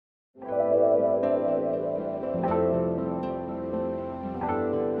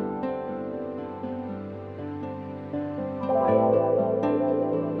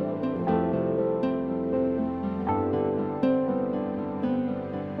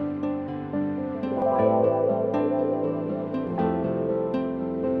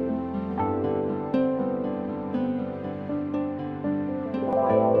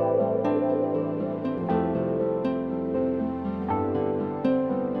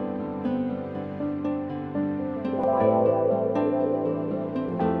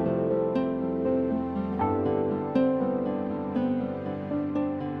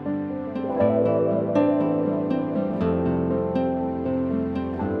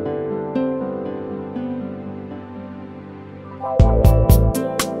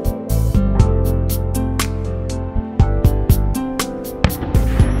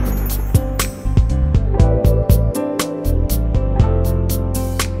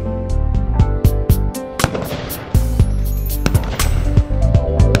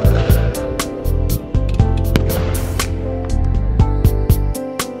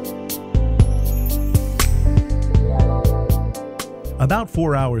About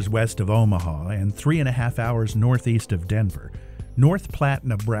 4 hours west of Omaha and 3.5 hours northeast of Denver, North Platte,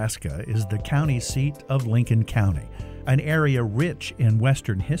 Nebraska is the county seat of Lincoln County, an area rich in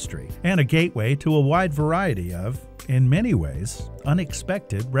Western history and a gateway to a wide variety of, in many ways,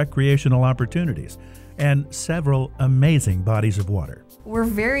 unexpected recreational opportunities and several amazing bodies of water. We're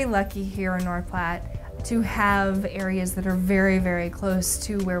very lucky here in North Platte to have areas that are very, very close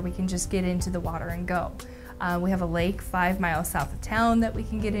to where we can just get into the water and go. We have a lake 5 miles south of town that we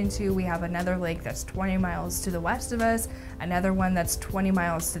can get into. We have another lake that's 20 miles to the west of us, another one that's 20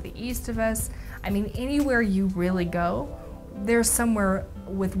 miles to the east of us. I mean, anywhere you really go, there's somewhere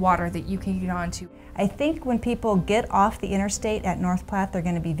with water that you can get onto. I think when people get off the interstate at North Platte, they're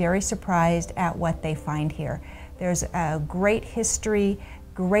going to be very surprised at what they find here. There's a great history,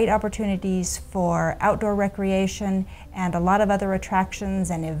 great opportunities for outdoor recreation, and a lot of other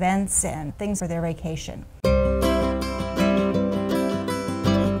attractions and events and things for their vacation.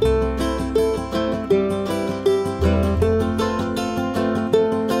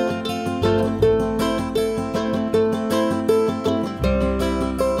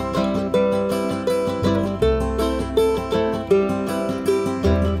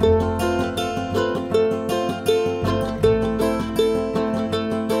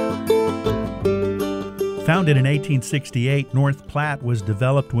 Founded in 1868, North Platte was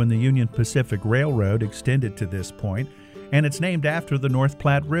developed when the Union Pacific Railroad extended to this point, and it's named after the North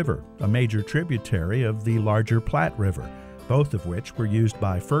Platte River, a major tributary of the larger Platte River, both of which were used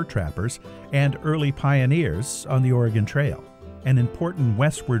by fur trappers and early pioneers on the Oregon Trail, an important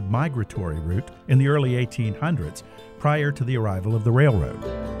westward migratory route in the early 1800s prior to the arrival of the railroad.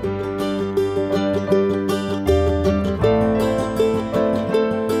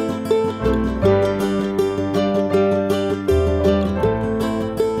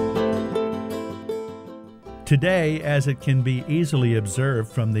 Today, as it can be easily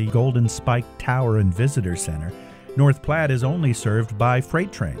observed from the Golden Spike Tower and Visitor Center, North Platte is only served by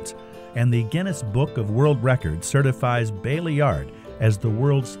freight trains, and the Guinness Book of World Records certifies Bailey Yard as the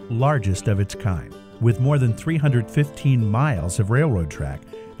world's largest of its kind, with more than 315 miles of railroad track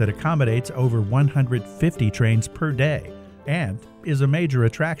that accommodates over 150 trains per day, and is a major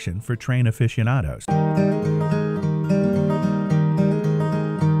attraction for train aficionados.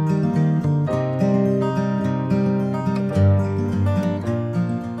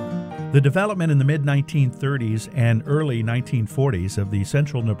 The development in the mid-1930s and early 1940s of the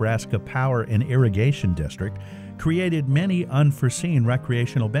Central Nebraska Power and Irrigation District created many unforeseen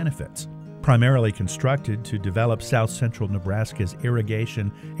recreational benefits. Primarily constructed to develop South Central Nebraska's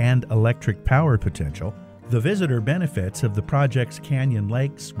irrigation and electric power potential, the visitor benefits of the project's canyon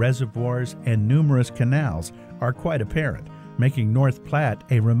lakes, reservoirs, and numerous canals are quite apparent, making North Platte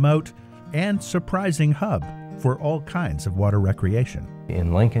a remote and surprising hub for all kinds of water recreation.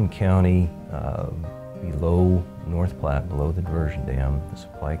 In Lincoln County, below North Platte, below the diversion dam, the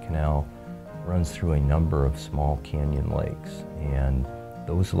supply canal runs through a number of small canyon lakes, and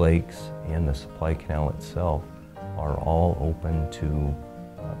those lakes and the supply canal itself are all open to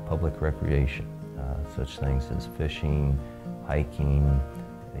public recreation, such things as fishing, hiking.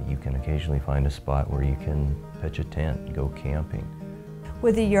 You can occasionally find a spot where you can pitch a tent and go camping.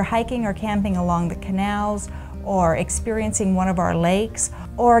 Whether you're hiking or camping along the canals, or experiencing one of our lakes,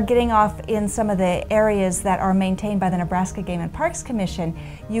 or getting off in some of the areas that are maintained by the Nebraska Game and Parks Commission,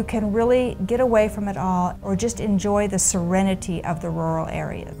 you can really get away from it all or just enjoy the serenity of the rural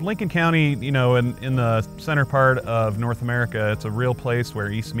areas. Lincoln County, you know, in the center part of North America, it's a real place where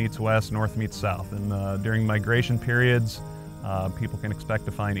east meets west, north meets south. And during migration periods, people can expect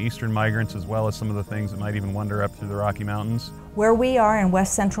to find eastern migrants as well as some of the things that might even wander up through the Rocky Mountains. Where we are in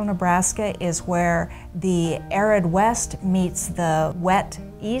west central Nebraska is where the arid west meets the wet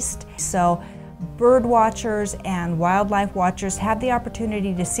east. So bird watchers and wildlife watchers have the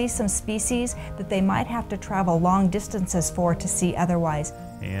opportunity to see some species that they might have to travel long distances for to see otherwise.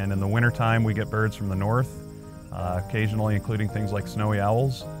 And in the wintertime, we get birds from the north, occasionally including things like snowy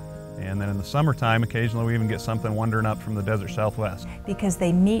owls. And then in the summertime, occasionally we even get something wandering up from the desert southwest. Because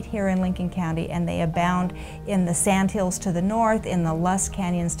they meet here in Lincoln County and they abound in the sandhills to the north, in the Lusk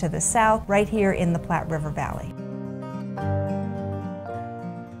Canyons to the south, right here in the Platte River Valley.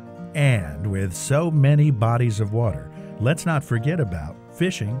 And with so many bodies of water, let's not forget about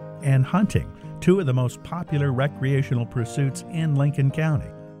fishing and hunting, two of the most popular recreational pursuits in Lincoln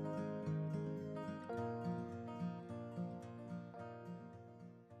County.